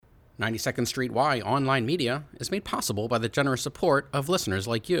92nd Street Y online media is made possible by the generous support of listeners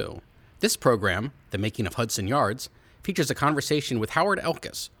like you. This program, The Making of Hudson Yards, features a conversation with Howard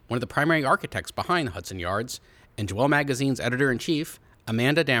Elkus, one of the primary architects behind Hudson Yards, and Dwell Magazine's editor-in-chief,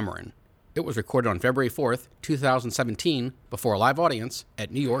 Amanda Dameron. It was recorded on February 4th, 2017, before a live audience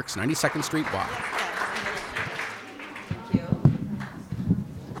at New York's 92nd Street Y.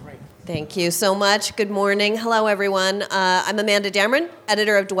 Thank you so much. Good morning. Hello, everyone. I'm Amanda Dameron,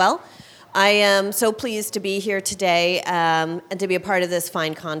 editor of Dwell. I am so pleased to be here today and to be a part of this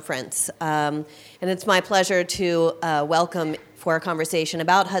fine conference. And it's my pleasure to welcome for a conversation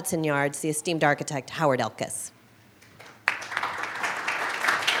about Hudson Yards the esteemed architect Howard Elkus.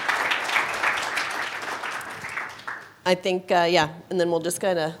 I think, and then we'll just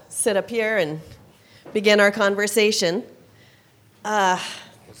kind of sit up here and begin our conversation.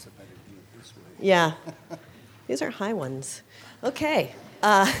 Yeah, these are high ones. Okay,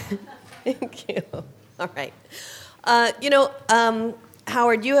 thank you. All right.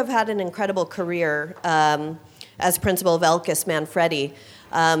 Howard, you have had an incredible career as principal of Elkus Manfredi.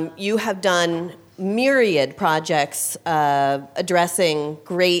 You have done myriad projects addressing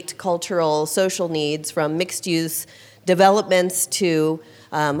great cultural, social needs, from mixed-use developments to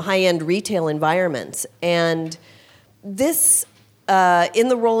high-end retail environments. And this, in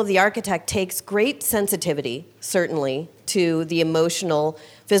the role of the architect, takes great sensitivity, certainly, to the emotional,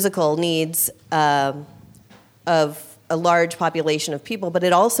 physical needs of a large population of people, but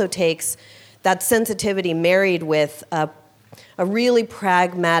it also takes that sensitivity married with a really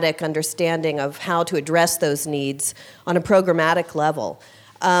pragmatic understanding of how to address those needs on a programmatic level.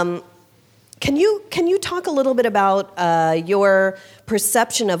 Can you talk a little bit about your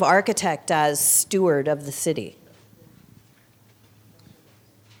perception of architect as steward of the city?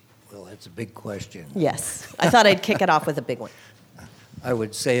 Well, that's a big question. Yes, I thought I'd kick it off with a big one. I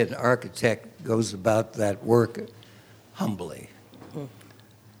would say an architect goes about that work humbly.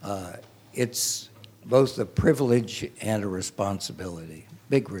 It's both a privilege and a responsibility,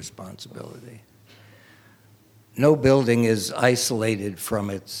 big responsibility. No building is isolated from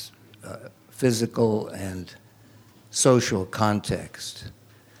its physical and social context.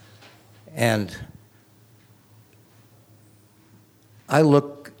 And I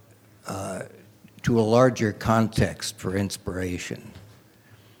look to a larger context for inspiration.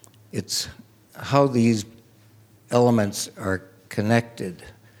 It's how these elements are connected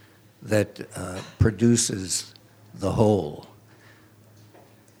that produces the whole.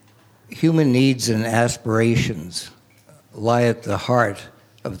 Human needs and aspirations lie at the heart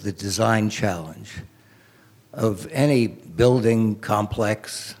of the design challenge of any building,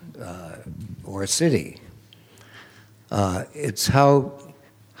 complex, or city. It's how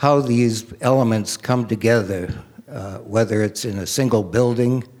these elements come together, whether it's in a single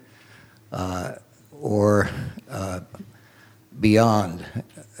building or beyond,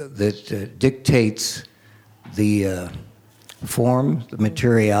 that dictates the form, the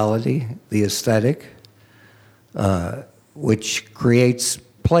materiality, the aesthetic, which creates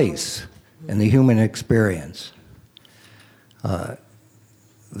place in the human experience.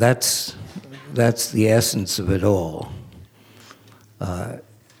 That's the essence of it all. I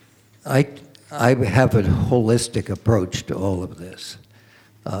have a holistic approach to all of this,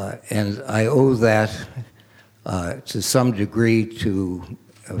 and I owe that to some degree to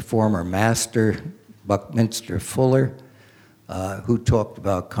a former master, Buckminster Fuller, who talked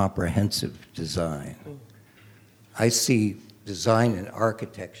about comprehensive design. I see design and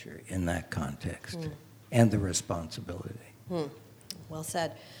architecture in that context, and the responsibility. Well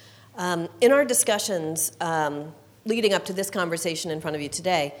said. In our discussions leading up to this conversation in front of you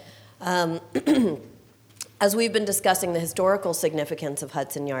today, as we've been discussing the historical significance of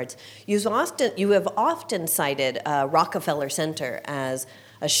Hudson Yards, you have often cited Rockefeller Center as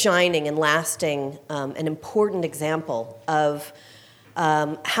a shining and lasting and important example of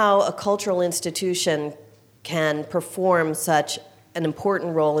how a cultural institution can perform such an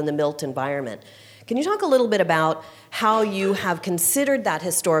important role in the built environment. Can you talk a little bit about how you have considered that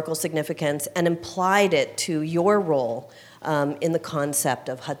historical significance and applied it to your role in the concept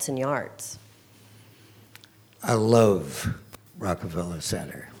of Hudson Yards? I love Rockefeller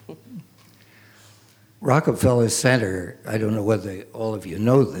Center. Rockefeller Center, I don't know whether all of you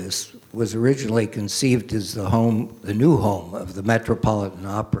know this, was originally conceived as the new home of the Metropolitan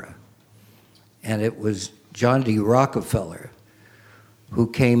Opera. And it was John D. Rockefeller who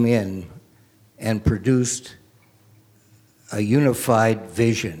came in and produced a unified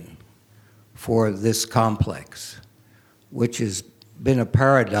vision for this complex, which has been a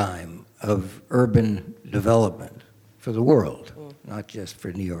paradigm of urban development for the world. not just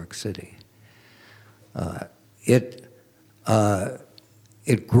for New York City. It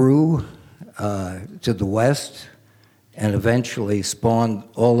grew to the west and eventually spawned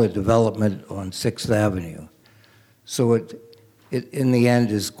all the development on 6th Avenue. So it in the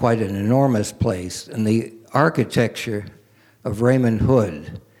end is quite an enormous place, and the architecture of Raymond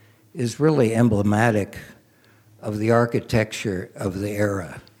Hood is really emblematic of the architecture of the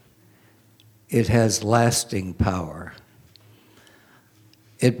era. It has lasting power.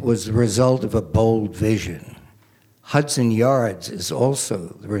 It was the result of a bold vision. Hudson Yards is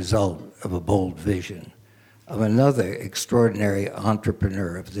also the result of a bold vision of another extraordinary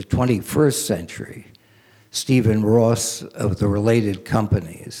entrepreneur of the 21st century, Stephen Ross of the related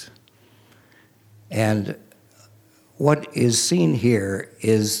companies. And what is seen here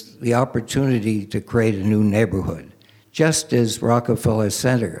is the opportunity to create a new neighborhood, just as Rockefeller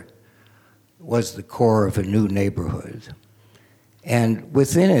Center was the core of a new neighborhood. And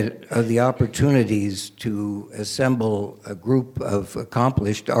within it are the opportunities to assemble a group of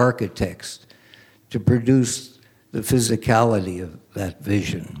accomplished architects to produce the physicality of that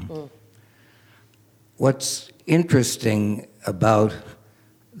vision. What's interesting about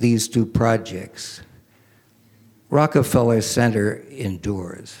these two projects, Rockefeller Center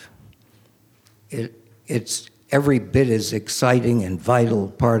endures. It's every bit as exciting and vital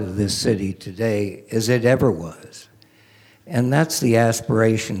part of this city today as it ever was. And that's the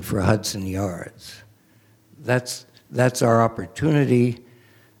aspiration for Hudson Yards. That's our opportunity.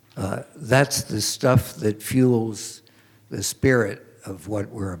 That's the stuff that fuels the spirit of what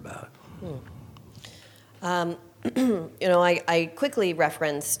we're about. I quickly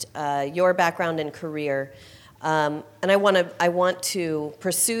referenced your background and career, and I want to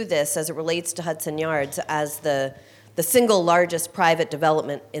pursue this as it relates to Hudson Yards as the single largest private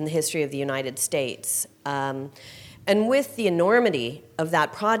development in the history of the United States. And with the enormity of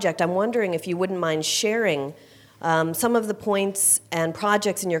that project, I'm wondering if you wouldn't mind sharing some of the points and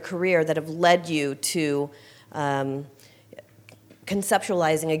projects in your career that have led you to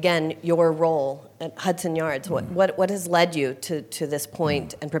conceptualizing, again, your role at Hudson Yards. What has led you to this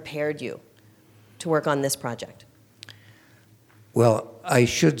point and prepared you to work on this project? Well, I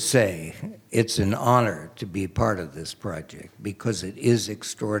should say it's an honor to be part of this project because it is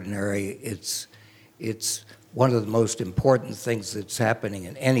extraordinary. It's one of the most important things that's happening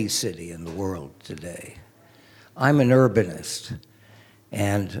in any city in the world today. I'm an urbanist,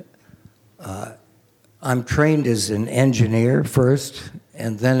 and I'm trained as an engineer first,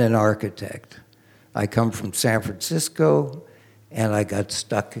 and then an architect. I come from San Francisco, and I got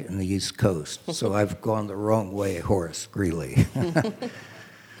stuck in the East Coast, so I've gone the wrong way, Horace Greeley.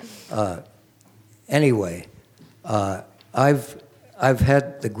 Anyway, I've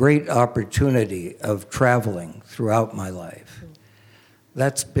had the great opportunity of traveling throughout my life.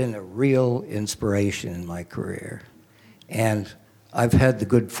 That's been a real inspiration in my career. And I've had the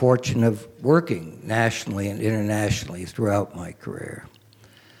good fortune of working nationally and internationally throughout my career.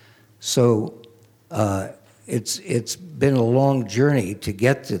 So it's been a long journey to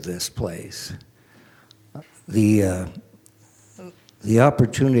get to this place. The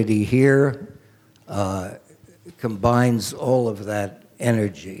opportunity here combines all of that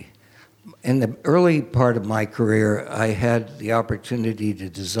energy. In the early part of my career, I had the opportunity to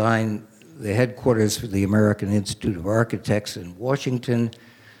design the headquarters for the American Institute of Architects in Washington,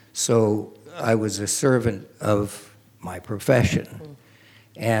 so I was a servant of my profession.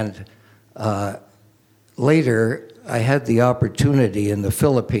 And later, I had the opportunity in the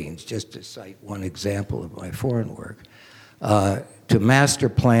Philippines, just to cite one example of my foreign work, to master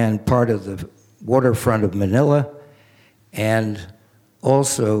plan part of the waterfront of Manila, and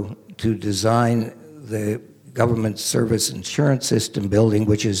also to design the Government Service Insurance System building,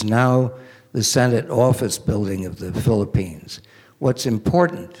 which is now the Senate office building of the Philippines. What's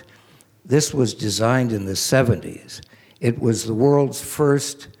important, this was designed in the 70s. It was the world's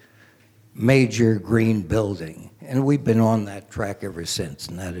first major green building, and we've been on that track ever since,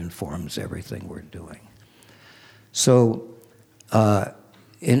 and that informs everything we're doing. So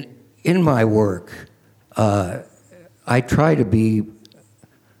in my work, I try to be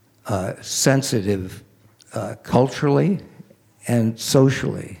sensitive culturally and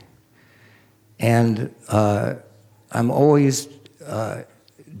socially. And I'm always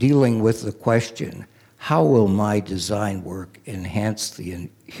dealing with the question, how will my design work enhance the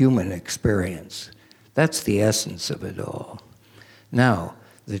human experience? That's the essence of it all. Now,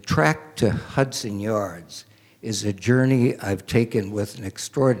 the track to Hudson Yards is a journey I've taken with an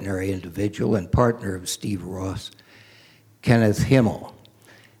extraordinary individual and partner of Steve Ross, Kenneth Himmel.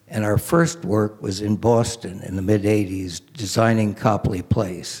 And our first work was in Boston in the mid-'80s, designing Copley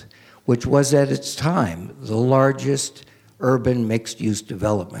Place, which was at its time the largest urban mixed-use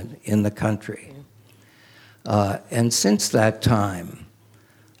development in the country. And since that time,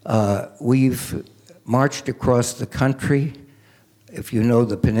 we've marched across the country. If you know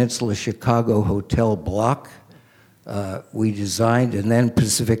the Peninsula Chicago hotel block, we designed, and then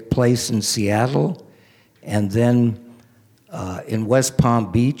Pacific Place in Seattle, and then in West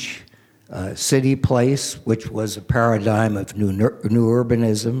Palm Beach, City Place, which was a paradigm of new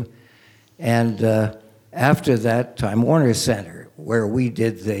urbanism, and after that, Time Warner Center, where we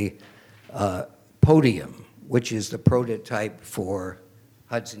did the podium, which is the prototype for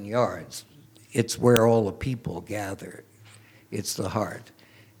Hudson Yards. It's where all the people gather. It's the heart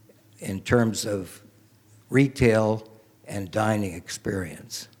in terms of retail and dining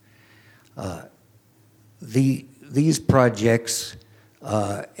experience. These projects,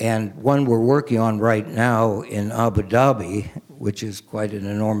 and one we're working on right now in Abu Dhabi, which is quite an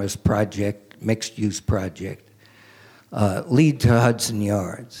enormous project, mixed-use project, lead to Hudson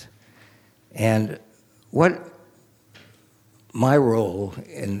Yards. And what my role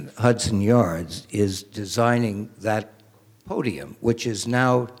in Hudson Yards is designing that podium, which is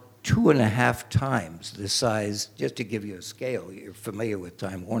now 2.5 times the size. Just to give you a scale, you're familiar with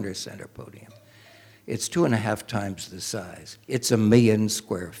Time Warner Center podium. It's 2.5 times the size. It's 1 million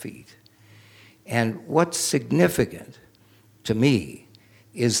square feet. And what's significant to me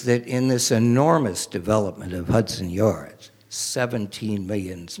is that in this enormous development of Hudson Yards, 17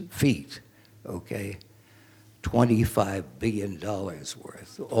 million feet, okay, $25 billion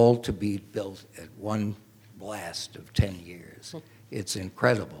worth, all to be built at one blast of 10 years. It's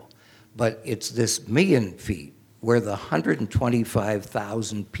incredible. But it's this 1 million feet where the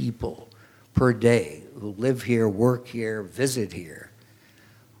 125,000 people per day who live here, work here, visit here,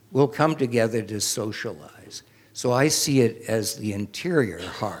 will come together to socialize. So I see it as the interior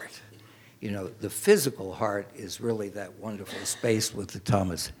heart. You know, the physical heart is really that wonderful space with the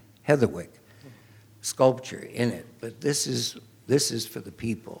Thomas Heatherwick sculpture in it. But this is for the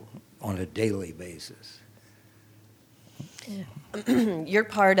people on a daily basis. You're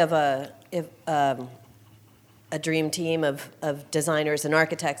part of a dream team of designers and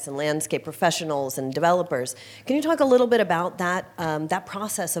architects and landscape professionals and developers. Can you talk a little bit about that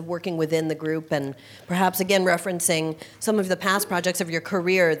process of working within the group, and perhaps again referencing some of the past projects of your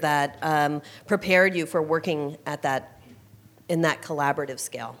career that prepared you for working in that collaborative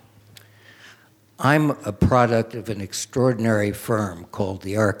scale? I'm a product of an extraordinary firm called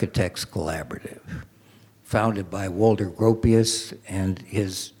the Architects Collaborative, founded by Walter Gropius and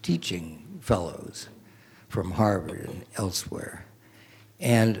his teaching fellows from Harvard and elsewhere.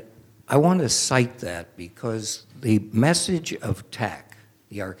 And I want to cite that because the message of TAC,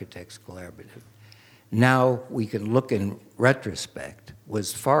 the Architects Collaborative, now we can look in retrospect,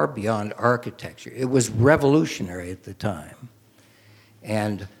 was far beyond architecture. It was revolutionary at the time.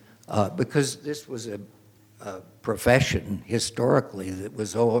 And because this was a profession historically that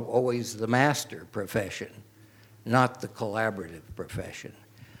was always the master profession, not the collaborative profession.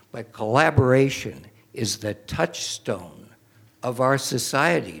 But collaboration is the touchstone of our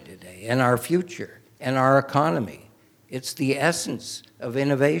society today and our future and our economy. It's the essence of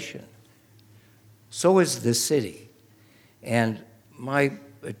innovation. So is the city. And my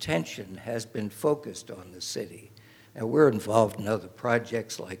attention has been focused on the city. Now, we're involved in other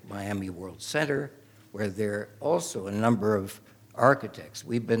projects like Miami World Center, where there are also a number of architects.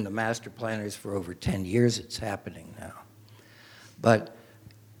 We've been the master planners for over 10 years. It's happening now. But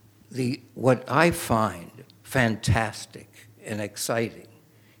what I find fantastic and exciting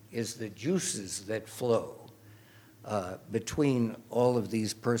is the juices that flow between all of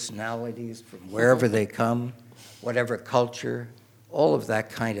these personalities from wherever they come, whatever culture, all of that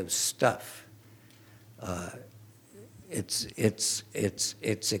kind of stuff. It's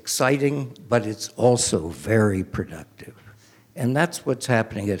exciting, but it's also very productive. And that's what's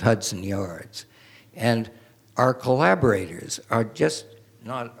happening at Hudson Yards. And our collaborators are just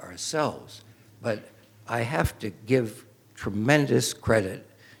not ourselves, but I have to give tremendous credit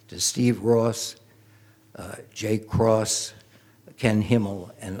to Steve Ross, Jay Cross, Ken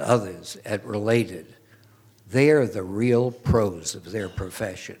Himmel, and others at Related. They are the real pros of their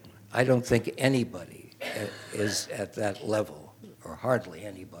profession. I don't think anybody is at that level, or hardly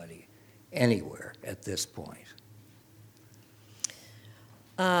anybody, anywhere at this point.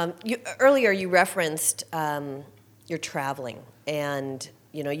 Earlier you referenced your traveling, and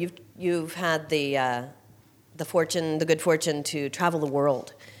you know you've had the good fortune to travel the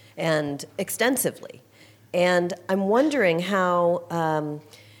world, and extensively. And I'm wondering how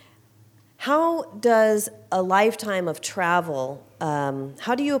How does a lifetime of travel,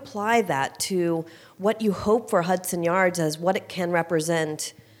 how do you apply that to what you hope for Hudson Yards as what it can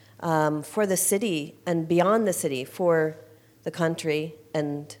represent for the city and beyond the city, for the country,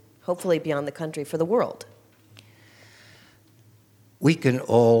 and hopefully beyond the country, for the world? We can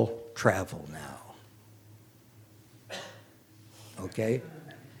all travel now. Okay?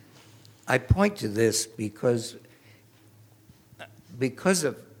 I point to this because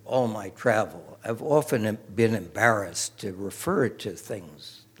of all my travel, I've often been embarrassed to refer to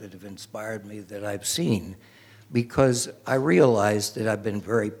things that have inspired me that I've seen, because I realize that I've been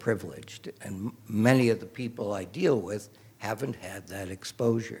very privileged, and many of the people I deal with haven't had that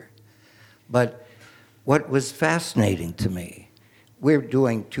exposure. But what was fascinating to me, we're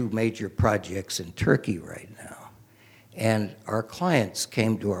doing 2 major projects in Turkey right now, and our clients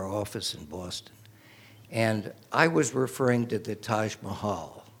came to our office in Boston, and I was referring to the Taj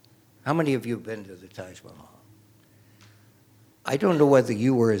Mahal. How many of you have been to the Taj Mahal? I don't know whether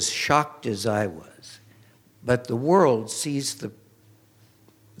you were as shocked as I was, but the world sees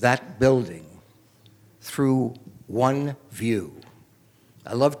that building through one view.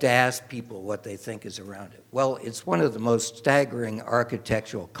 I love to ask people what they think is around it. Well, it's one of the most staggering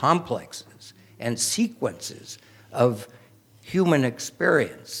architectural complexes and sequences of human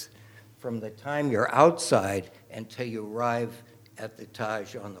experience from the time you're outside until you arrive at the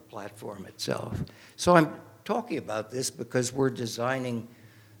Taj on the platform itself. So I'm talking about this because we're designing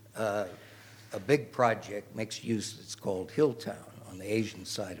a big project, mixed use, that's called Hilltown on the Asian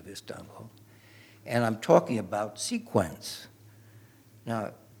side of Istanbul. And I'm talking about sequence.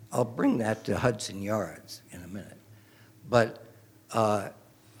 Now, I'll bring that to Hudson Yards in a minute. But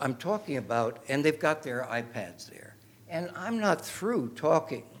I'm talking about, and they've got their iPads there. And I'm not through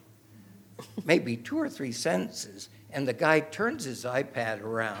talking, maybe 2 or 3 sentences, and the guy turns his iPad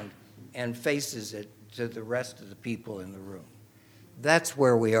around and faces it to the rest of the people in the room. That's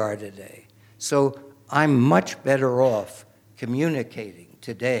where we are today. So I'm much better off communicating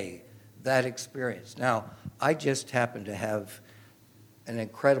today that experience. Now, I just happen to have an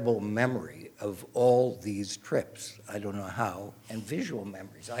incredible memory of all these trips. I don't know how, and visual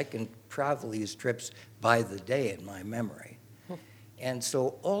memories. I can travel these trips by the day in my memory. And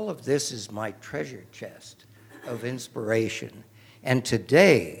so all of this is my treasure chest of inspiration. And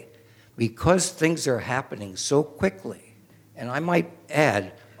today, because things are happening so quickly, and I might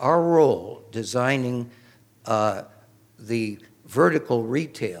add, our role designing the vertical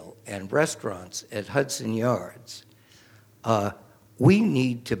retail and restaurants at Hudson Yards, we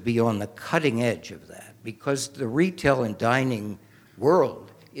need to be on the cutting edge of that, because the retail and dining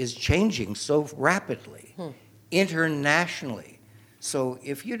world is changing so rapidly, internationally. So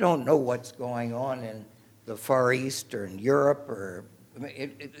if you don't know what's going on in the Far East or in Europe, or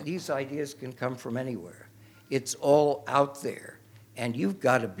these ideas can come from anywhere. It's all out there, and you've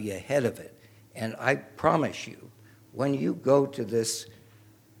got to be ahead of it. And I promise you, when you go to this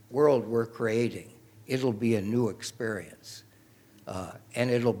world we're creating, it'll be a new experience. And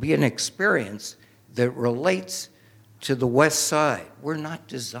it'll be an experience that relates to the West Side. We're not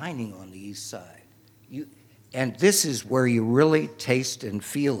designing on the East Side. And this is where you really taste and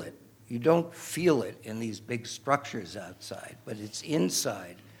feel it. You don't feel it in these big structures outside, but it's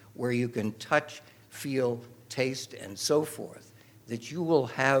inside where you can touch, feel, taste, and so forth, that you will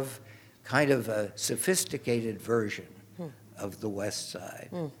have kind of a sophisticated version of the West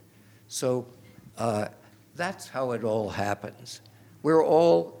Side. So that's how it all happens. We're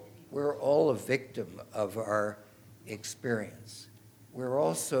all a victim of our experience. We're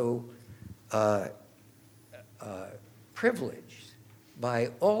also privileged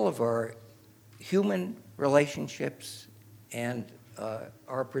by all of our human relationships and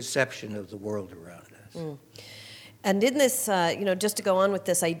our perception of the world around us. And in this, just to go on with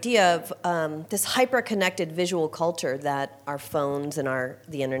this idea of this hyper-connected visual culture that our phones and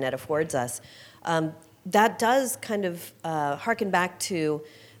the internet affords us, that does kind of harken back to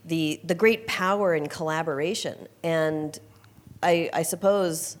the great power in collaboration. And I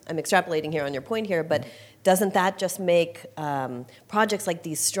suppose I'm extrapolating here on your point here, but doesn't that just make projects like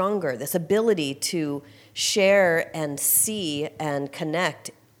these stronger? This ability to share and see and connect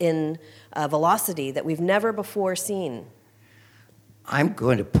in a velocity that we've never before seen. I'm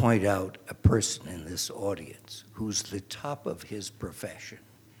going to point out a person in this audience who's the top of his profession,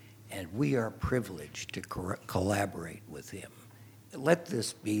 and we are privileged to collaborate with him. Let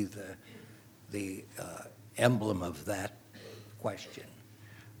this be the emblem of that question.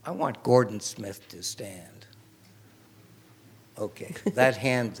 I want Gordon Smith to stand. Okay, that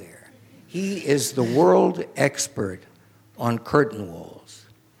hand there. He is the world expert on curtain walls.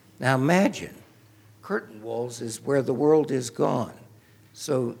 Now imagine, curtain walls is where the world is gone.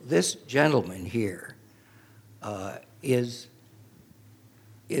 So this gentleman here is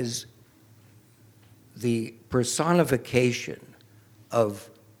the personification of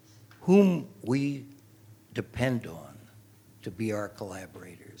whom we depend on to be our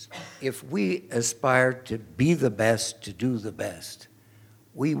collaborators. If we aspire to be the best, to do the best,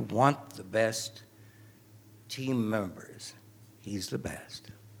 we want the best team members. He's the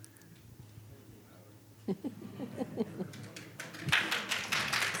best. It's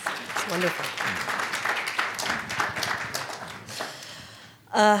wonderful.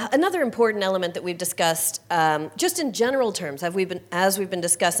 Another important element that we've discussed, just in general terms, as we've been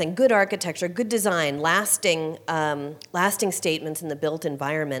discussing, good architecture, good design, lasting statements in the built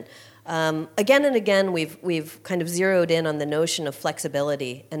environment. Again and again, we've kind of zeroed in on the notion of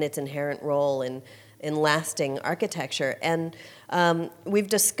flexibility and its inherent role in lasting architecture, and we've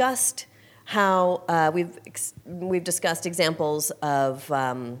discussed how we've discussed examples of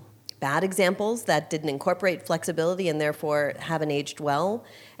bad examples that didn't incorporate flexibility and therefore haven't aged well.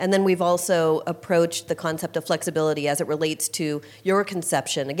 And then we've also approached the concept of flexibility as it relates to your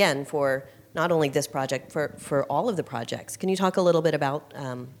conception, again, for not only this project, for all of the projects. Can you talk a little bit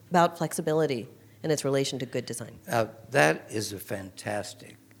about flexibility and its relation to good design? That is a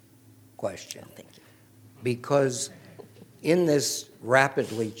fantastic question. Thank you. Because in this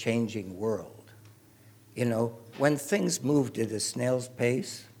rapidly changing world, when things moved at a snail's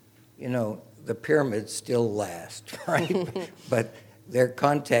pace, the pyramids still last, right? But their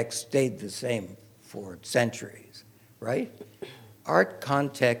context stayed the same for centuries, right? Art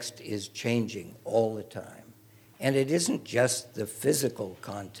context is changing all the time. And it isn't just the physical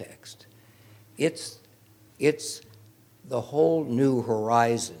context. It's the whole new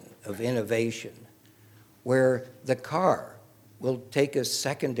horizon of innovation where the car will take a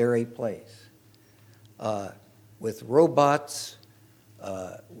secondary place with robots,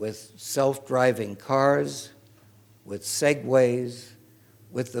 with self-driving cars, with segways,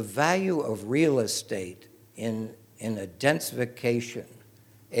 with the value of real estate in a densification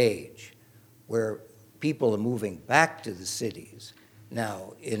age where people are moving back to the cities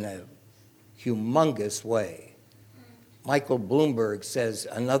now in a humongous way. Michael Bloomberg says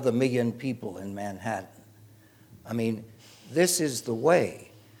another 1 million people in Manhattan. I mean, this is the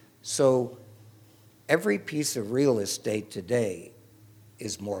way. So every piece of real estate today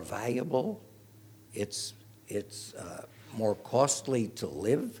is more valuable. It's more costly to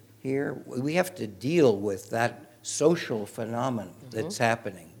live here. We have to deal with that social phenomenon that's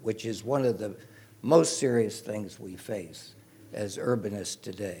happening, which is one of the most serious things we face as urbanists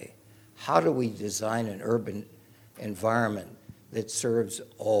today. How do we design an urban environment that serves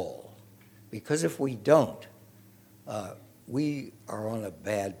all? Because if we don't, we are on a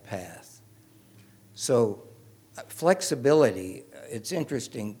bad path. So flexibility, it's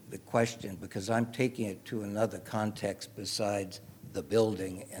interesting, the question, because I'm taking it to another context besides the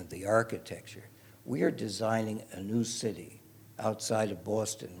building and the architecture. We are designing a new city outside of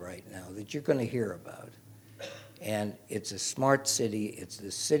Boston right now that you're going to hear about. And it's a smart city. It's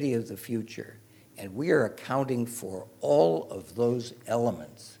the city of the future. And we are accounting for all of those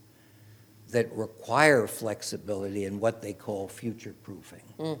elements that require flexibility in what they call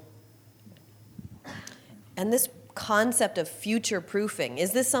future-proofing. And this concept of future-proofing,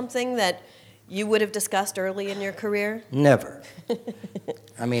 is this something that you would have discussed early in your career? Never.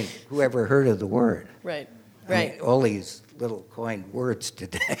 I mean, whoever heard of the word? Right, I mean, all these little coined words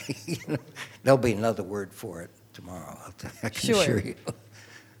today, there'll be another word for it tomorrow, I can assure you.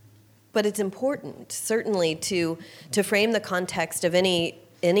 But it's important, certainly, to frame the context of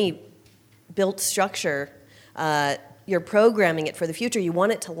any built structure. You're programming it for the future. You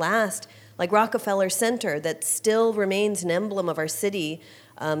want it to last, like Rockefeller Center, that still remains an emblem of our city,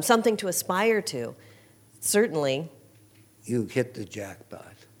 something to aspire to. Certainly. You hit the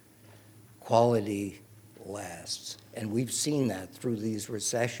jackpot. Quality lasts. And we've seen that through these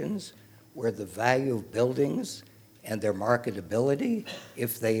recessions, where the value of buildings and their marketability,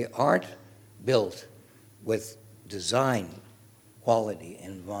 if they aren't built with design quality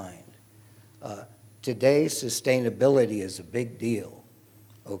in mind. Today, sustainability is a big deal,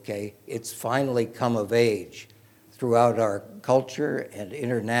 okay? It's finally come of age throughout our culture and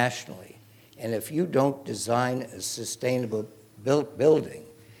internationally. And if you don't design a sustainable building,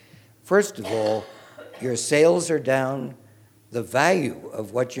 first of all, your sales are down, the value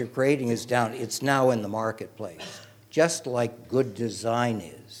of what you're creating is down. It's now in the marketplace, just like good design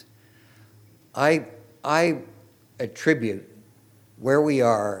is. I attribute where we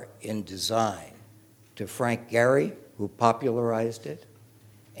are in design to Frank Gehry, who popularized it,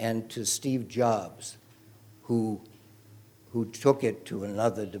 and to Steve Jobs, who took it to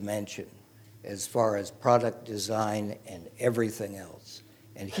another dimension as far as product design and everything else.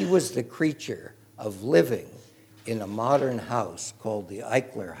 And he was the creature of living in a modern house called the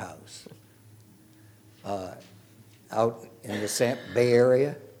Eichler House out in the Bay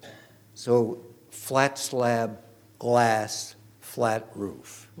Area. So flat slab, glass, flat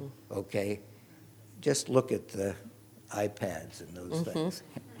roof, okay? Just look at the iPads and those things.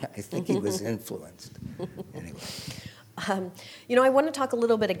 I think he was influenced. Anyway. I want to talk a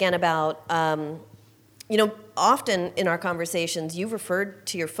little bit again about, often in our conversations, you've referred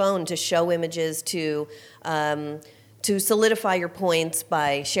to your phone to show images, to solidify your points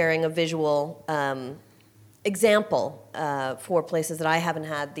by sharing a visual example for places that I haven't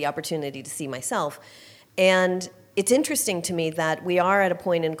had the opportunity to see myself. And it's interesting to me that we are at a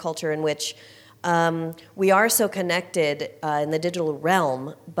point in culture in which we are so connected in the digital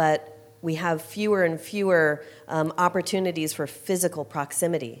realm, but we have fewer and fewer opportunities for physical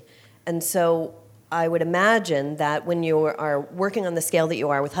proximity. And so I would imagine that when you are working on the scale that you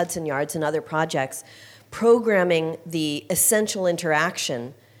are with Hudson Yards and other projects, programming the essential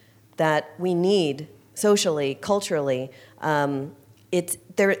interaction that we need socially, culturally,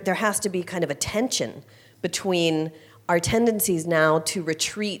 there has to be kind of a tension between our tendencies now to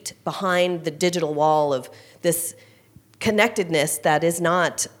retreat behind the digital wall of this connectedness that is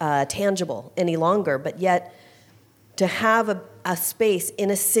not tangible any longer, but yet to have a space in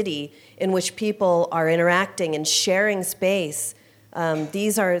a city in which people are interacting and sharing space,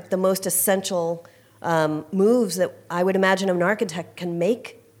 these are the most essential moves that I would imagine an architect can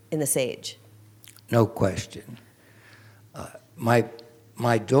make in this age. No question.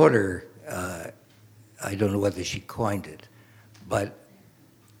 My daughter, I don't know whether she coined it, but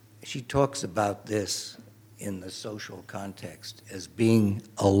she talks about this in the social context as being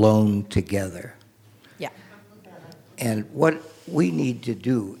alone together. Yeah. And what we need to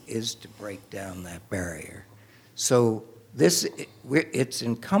do is to break down that barrier. So it's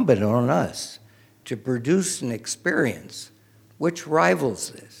incumbent on us to produce an experience which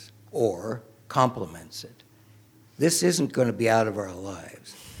rivals this or complements it. This isn't going to be out of our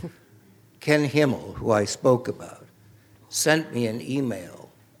lives. Ken Himmel, who I spoke about, sent me an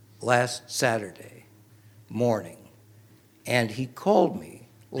email last Saturday morning, and he called me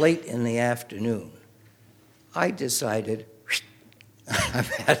late in the afternoon. I decided, I've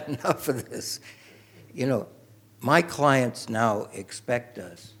had enough of this. My clients now expect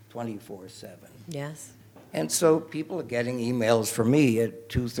us 24/7. Yes. And so people are getting emails from me at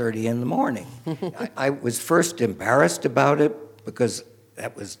 2:30 in the morning. I was first embarrassed about it because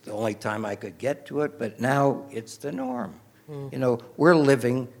that was the only time I could get to it, but now it's the norm. We're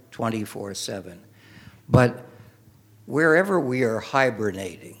living 24/7. But wherever we are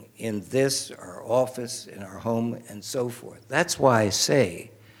hibernating, in this, our office, in our home, and so forth, that's why I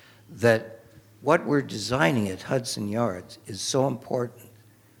say that what we're designing at Hudson Yards is so important,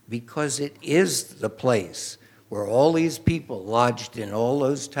 because it is the place where all these people lodged in all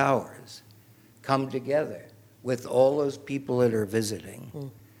those towers come together with all those people that are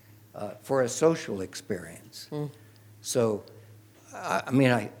visiting for a social experience. So,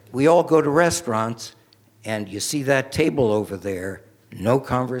 we all go to restaurants, and you see that table over there, no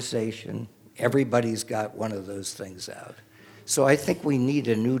conversation, everybody's got one of those things out. So I think we need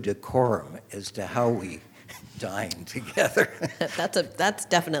a new decorum as to how we dine together. That's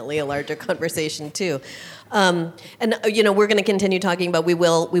definitely a larger conversation too, and we're going to continue talking, but we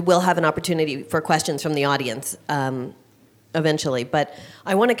will have an opportunity for questions from the audience eventually. But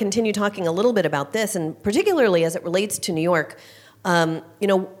I want to continue talking a little bit about this, and particularly as it relates to New York.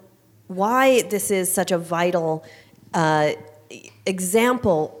 Why this is such a vital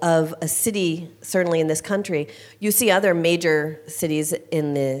example of a city, certainly in this country. You see other major cities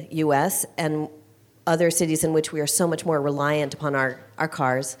in the U.S. and other cities in which we are so much more reliant upon our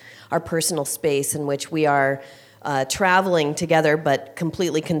cars, our personal space in which we are traveling together but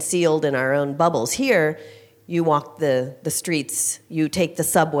completely concealed in our own bubbles. Here, you walk the streets, you take the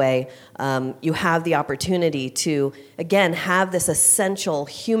subway, you have the opportunity to, again, have this essential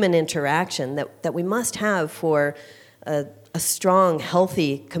human interaction that we must have for a strong,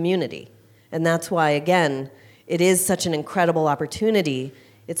 healthy community. And that's why, again, it is such an incredible opportunity.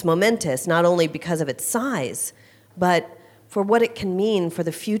 It's momentous, not only because of its size, but for what it can mean for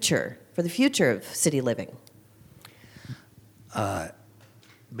the future of city living.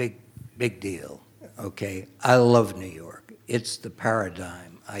 Big deal. Okay, I love New York. It's the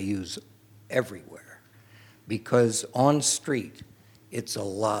paradigm I use everywhere, because on street, it's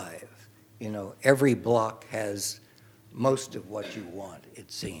alive. Every block has most of what you want,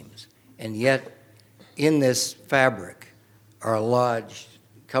 it seems. And yet, in this fabric are lodged,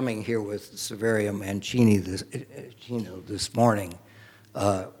 coming here with Severio Mancini this morning,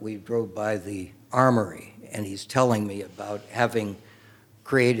 we drove by the Armory, and he's telling me about having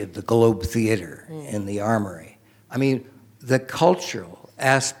created the Globe Theater in the Armory. I mean, the cultural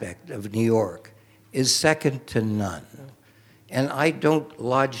aspect of New York is second to none. And I don't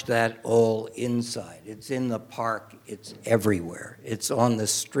lodge that all inside. It's in the park, it's everywhere. It's on the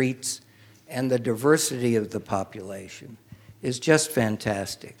streets, and the diversity of the population is just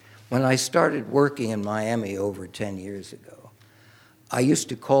fantastic. When I started working in Miami over 10 years ago, I used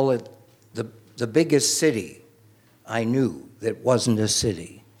to call it the biggest city I knew that wasn't a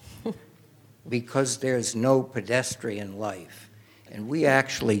city because there's no pedestrian life. And we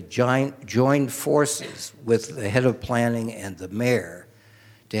actually joined forces with the head of planning and the mayor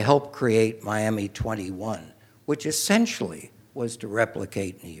to help create Miami 21, which essentially was to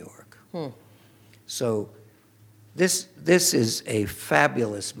replicate New York. So this is a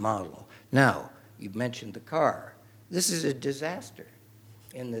fabulous model. Now, you mentioned the car. This is a disaster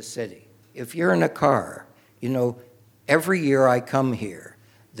in this city. If you're in a car, every year I come here,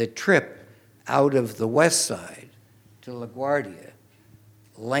 the trip out of the west side to LaGuardia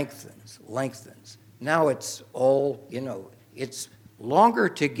lengthens. Now it's all, it's longer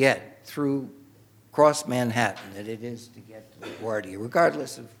to get through cross Manhattan than it is to get to LaGuardia,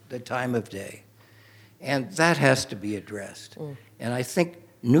 regardless of the time of day. And that has to be addressed. And I think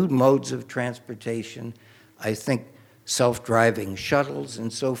new modes of transportation, I think self-driving shuttles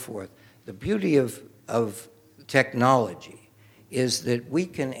and so forth. The beauty of technology is that we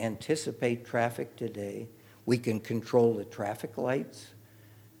can anticipate traffic today. We can control the traffic lights.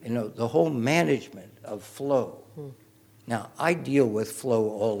 The whole management of flow. Now, I deal with flow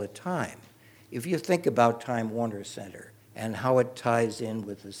all the time. If you think about Time Warner Center and how it ties in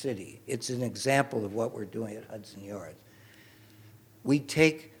with the city, it's an example of what we're doing at Hudson Yards. We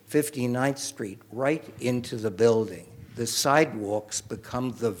take 59th Street right into the building. The sidewalks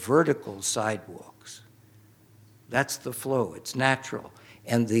become the vertical sidewalks. That's the flow. It's natural.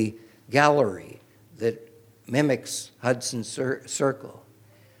 And the gallery that mimics Hudson Circle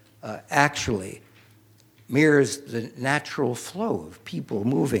actually mirrors the natural flow of people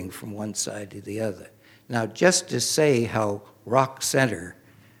moving from one side to the other. Now, just to say how Rock Center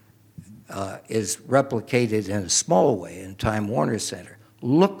is replicated in a small way in Time Warner Center,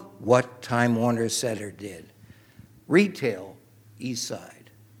 look what Time Warner Center did. Retail, East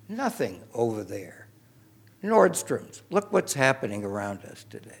Side, nothing over there. Nordstrom's, look what's happening around us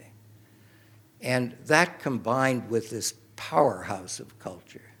today. And that combined with this powerhouse of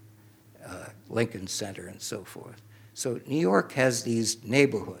culture, Lincoln Center and so forth. So New York has these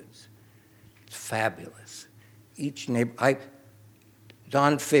neighborhoods. It's fabulous.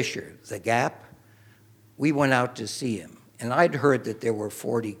 Don Fisher, the Gap, we went out to see him, and I'd heard that there were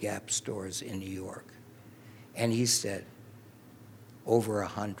 40 Gap stores in New York. And he said, over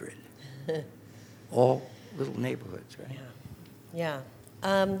 100. All little neighborhoods, right? Yeah.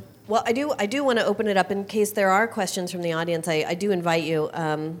 Well, I do want to open it up in case there are questions from the audience. I do invite you.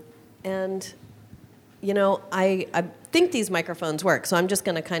 And, I think these microphones work, so I'm just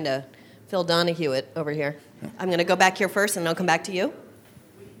going to kind of Phil Donahue it over here. I'm going to go back here first, and I'll come back to you.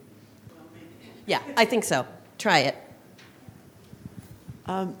 Yeah, I think so. Try it.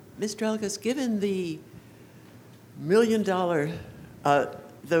 Mr. Elkus, given the $1 million,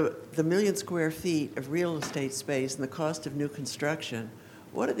 the million square feet of real estate space and the cost of new construction,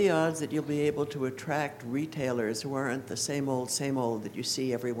 what are the odds that you'll be able to attract retailers who aren't the same old that you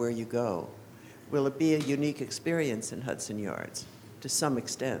see everywhere you go? Will it be a unique experience in Hudson Yards to some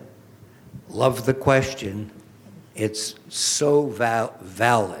extent? Love the question. It's so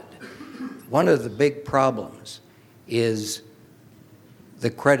valid. One of the big problems is the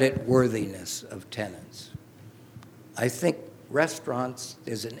credit worthiness of tenants. I think restaurants,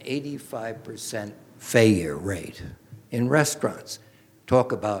 there's an 85% failure rate in restaurants.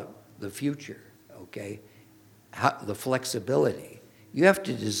 Talk about the future, okay? The flexibility. You have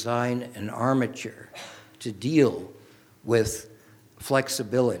to design an armature to deal with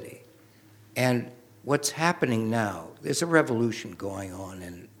flexibility. And what's happening now, there's a revolution going on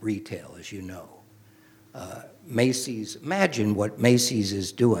in retail, as you know. Macy's, imagine what Macy's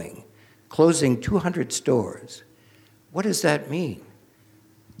is doing, closing 200 stores. What does that mean?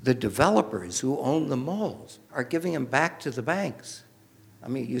 The developers who own the malls are giving them back to the banks. I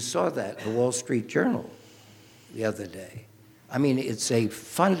mean, you saw that in the Wall Street Journal the other day. I mean, it's a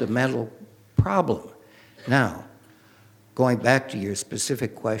fundamental problem. Now, going back to your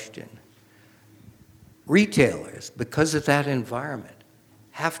specific question, retailers, because of that environment,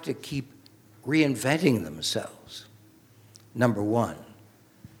 have to keep reinventing themselves. Number one,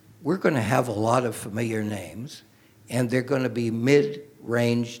 we're going to have a lot of familiar names, and they're going to be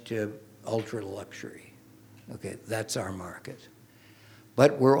mid-range to ultra-luxury. Okay, that's our market.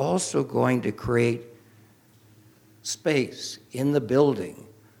 But we're also going to create space in the building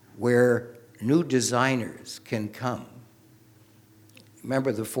where new designers can come.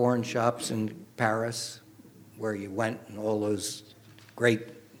 Remember the foreign shops in Paris where you went and all those great,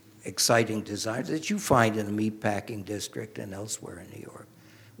 exciting designs that you find in the meatpacking district and elsewhere in New York?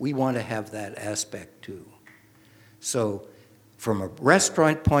 We want to have that aspect too. So from a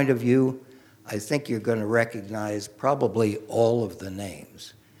restaurant point of view, I think you're going to recognize probably all of the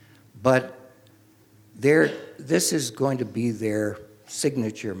names. But this is going to be their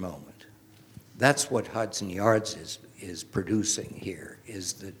signature moment. That's what Hudson Yards is producing here,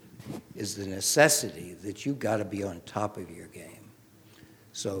 is the necessity that you've got to be on top of your game.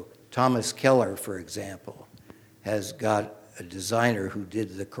 So Thomas Keller, for example, has got a designer who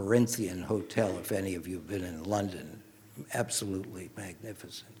did the Corinthian Hotel, if any of you have been in London, absolutely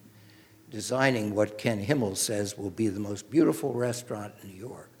magnificent, designing what Ken Himmel says will be the most beautiful restaurant in New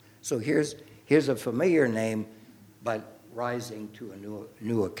York. So here's a familiar name, but rising to a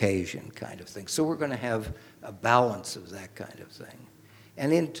new occasion kind of thing. So we're going to have a balance of that kind of thing.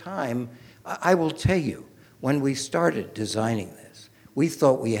 And in time, I will tell you, when we started designing this, we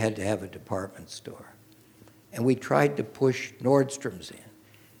thought we had to have a department store. And we tried to push Nordstrom's in,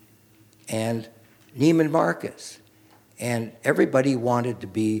 and Neiman Marcus, and everybody wanted to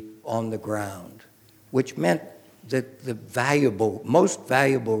be on the ground, which meant that the most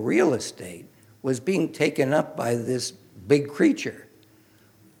valuable real estate was being taken up by this big creature.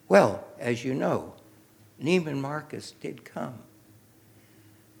 Well, as you know, Neiman Marcus did come.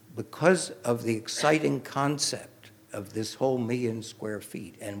 Because of the exciting concept of this whole 1 million square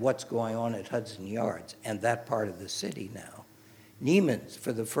feet and what's going on at Hudson Yards and that part of the city now, Neiman's,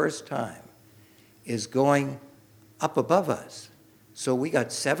 for the first time, is going up above us. So we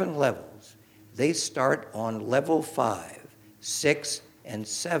got 7 levels. They start on level 5, 6, and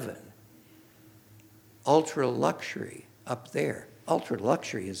 7. Ultra luxury up there. Ultra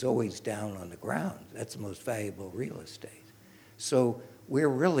luxury is always down on the ground. That's the most valuable real estate. So we're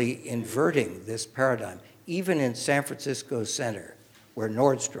really inverting this paradigm. Even in San Francisco Center, where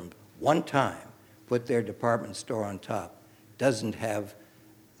Nordstrom one time put their department store on top, doesn't have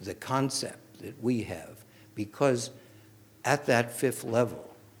the concept that we have, because at that 5th level,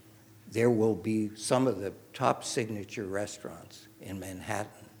 there will be some of the top signature restaurants in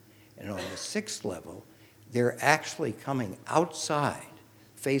Manhattan. And on the 6th level, they're actually coming outside,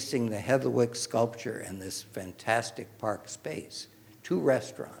 facing the Heatherwick sculpture and this fantastic park space. 2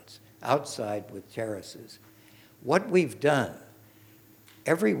 restaurants outside with terraces. What we've done,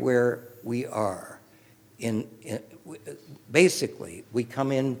 everywhere we are, basically, we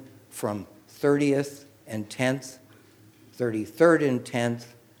come in from 30th and 10th, 33rd and 10th,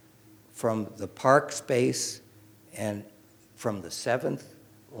 from the park space, and from the 7th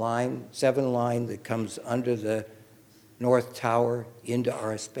line, 7 line that comes under the North Tower into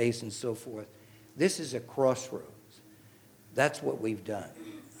our space and so forth. This is a crossroads. That's what we've done.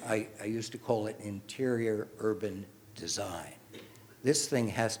 I used to call it interior urban design. This thing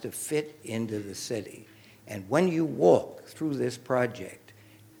has to fit into the city. And when you walk through this project,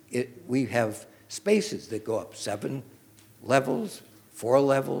 we have spaces that go up 7 levels, 4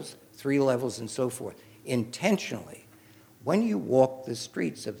 levels, 3 levels, and so forth. Intentionally, when you walk the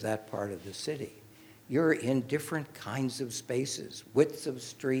streets of that part of the city, you're in different kinds of spaces, widths of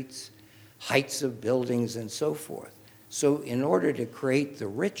streets, heights of buildings, and so forth. So in order to create the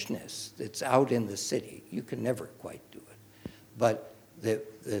richness that's out in the city, you can never quite do it, but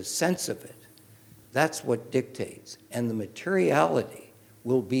the sense of it, that's what dictates. And the materiality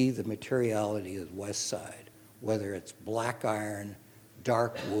will be the materiality of the West Side, whether it's black iron,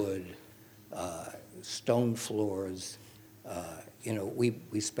 dark wood, stone floors.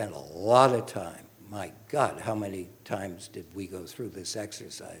 We spent a lot of time. My God, how many times did we go through this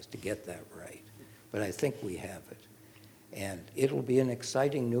exercise to get that right? But I think we have it. And it'll be an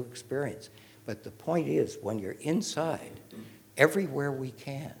exciting new experience. But the point is, when you're inside, everywhere we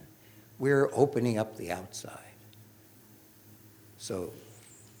can, we're opening up the outside. So,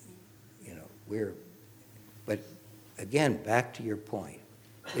 but again, back to your point,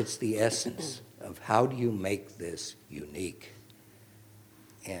 it's the essence of how do you make this unique?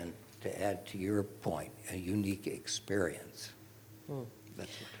 And to add to your point, a unique experience.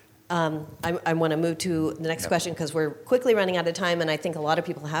 That's what. I want to move to the next question because we're quickly running out of time, and I think a lot of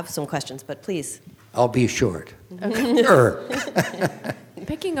people have some questions, but please. I'll be short.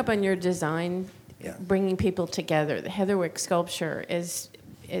 Picking up on your design, Yeah. bringing people together, the Heatherwick sculpture is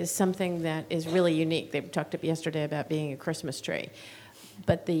something that is really unique. They talked up yesterday about being a Christmas tree.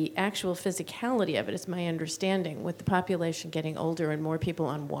 But the actual physicality of it is my understanding, with the population getting older and more people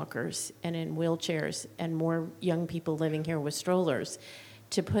on walkers and in wheelchairs and more young people living here with strollers,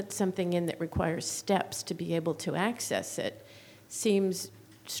 to put something in that requires steps to be able to access it seems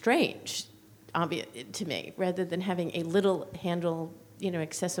strange, obvious to me, rather than having a little handle,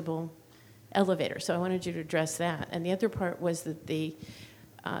 accessible elevator. So I wanted you to address that. And the other part was that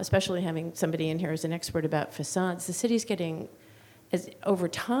especially having somebody in here as an expert about facades, the city's getting, over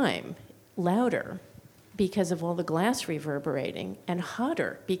time, louder because of all the glass reverberating, and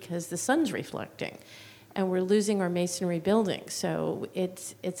hotter because the sun's reflecting. And we're losing our masonry buildings. So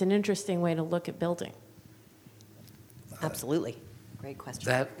it's an interesting way to look at building. Absolutely. Great question.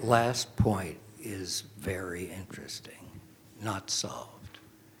 That last point is very interesting, not solved.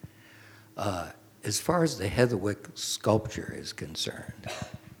 As far as the Heatherwick sculpture is concerned,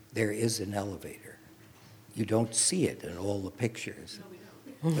 there is an elevator. You don't see it in all the pictures,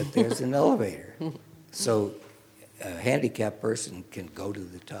 but there's an elevator. So a handicapped person can go to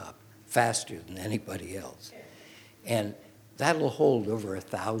the top faster than anybody else. And that'll hold over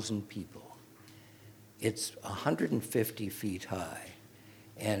 1,000 people. It's 150 feet high.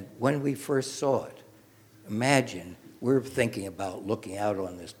 And when we first saw it, imagine we're thinking about looking out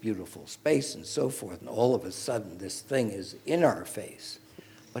on this beautiful space and so forth, and all of a sudden this thing is in our face.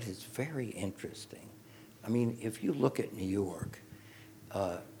 But it's very interesting. I mean, if you look at New York,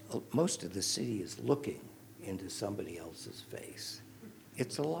 most of the city is looking into somebody else's face.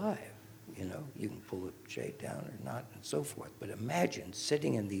 It's alive, You can pull a shade down or not and so forth. But imagine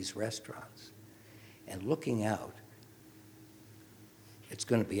sitting in these restaurants and looking out. It's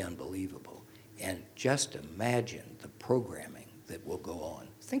going to be unbelievable. And just imagine the programming that will go on.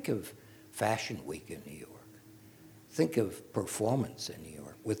 Think of Fashion Week in New York. Think of performance in New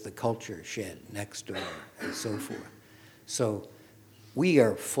York with the Culture Shed next door and so forth. So we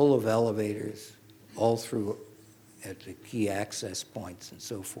are full of elevators all through at the key access points and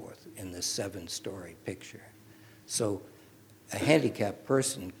so forth in this 7-story picture. So a handicapped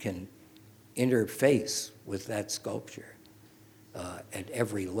person can interface with that sculpture at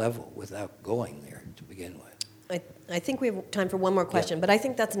every level without going there to begin with. I think we have time for one more question, but I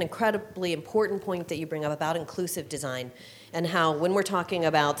think that's an incredibly important point that you bring up about inclusive design, and how when we're talking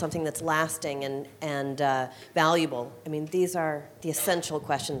about something that's lasting and valuable, I mean, these are the essential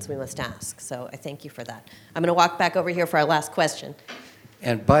questions we must ask. So I thank you for that. I'm going to walk back over here for our last question.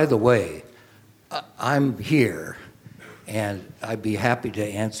 And by the way, I'm here, and I'd be happy to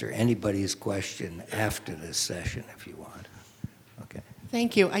answer anybody's question after this session if you want. Okay.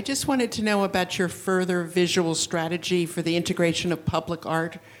 Thank you. I just wanted to know about your further visual strategy for the integration of public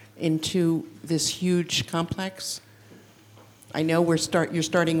art into this huge complex. I know you're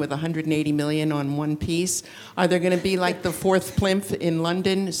starting with $180 million on one piece. Are there going to be like the Fourth Plinth in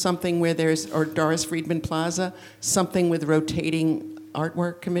London, something where or Doris Friedman Plaza, something with rotating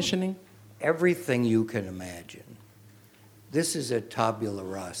artwork commissioning? Everything you can imagine. This is a tabula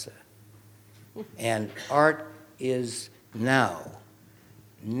rasa. And art is now.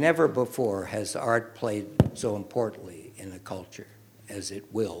 Never before has art played so importantly in a culture as it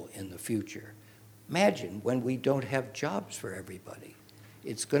will in the future. Imagine when we don't have jobs for everybody.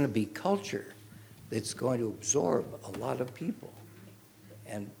 It's going to be culture that's going to absorb a lot of people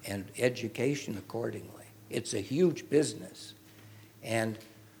and education accordingly. It's a huge business. And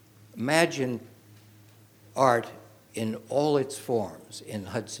imagine art in all its forms in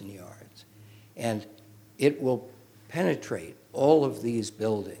Hudson Yards. And it will penetrate all of these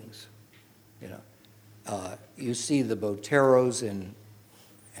buildings. You see the Boteros, and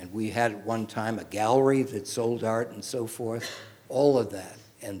we had at one time a gallery that sold art and so forth. All of that,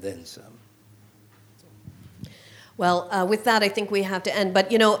 and then some. Well, with that, I think we have to end.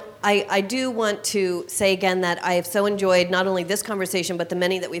 But, I do want to say again that I have so enjoyed not only this conversation, but the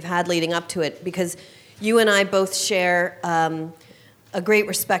many that we've had leading up to it, because you and I both share a great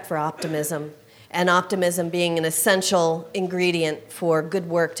respect for optimism, and optimism being an essential ingredient for good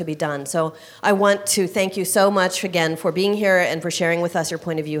work to be done. So I want to thank you so much again for being here and for sharing with us your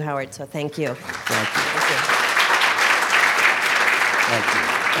point of view, Howard. So thank you. Thank you. Thank you.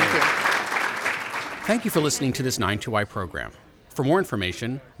 Thank you. Thank you for listening to this 92Y program. For more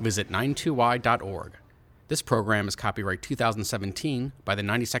information, visit 92y.org. This program is copyright 2017 by the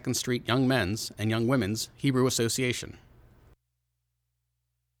 92nd Street Young Men's and Young Women's Hebrew Association.